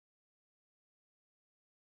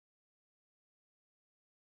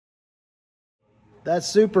That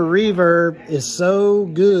super reverb is so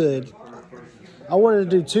good. I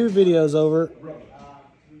wanted to do 2 videos over it.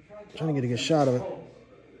 I'm trying to get a good shot of it.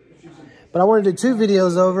 But I wanted to do 2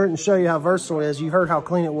 videos over it and show you how versatile it is. You heard how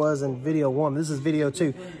clean it was in video 1. This is video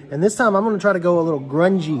 2. And this time I'm going to try to go a little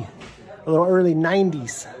grungy, a little early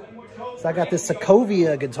 90s. So I got this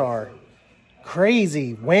Sokovia guitar.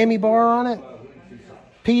 Crazy. Whammy bar on it.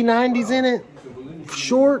 P90s in it.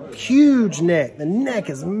 Short, huge neck. The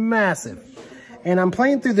neck is massive. And I'm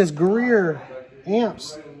playing through this Greer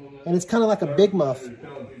amps. And it's kind of like a big muff.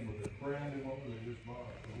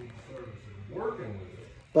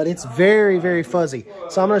 But it's very, very fuzzy.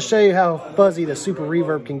 So I'm going to show you how fuzzy the super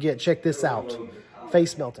reverb can get. Check this out.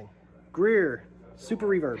 Face melting. Greer super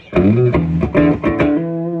reverb.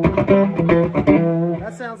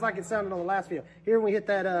 That sounds like it sounded on the last video. Here we hit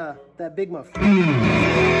that that big muff.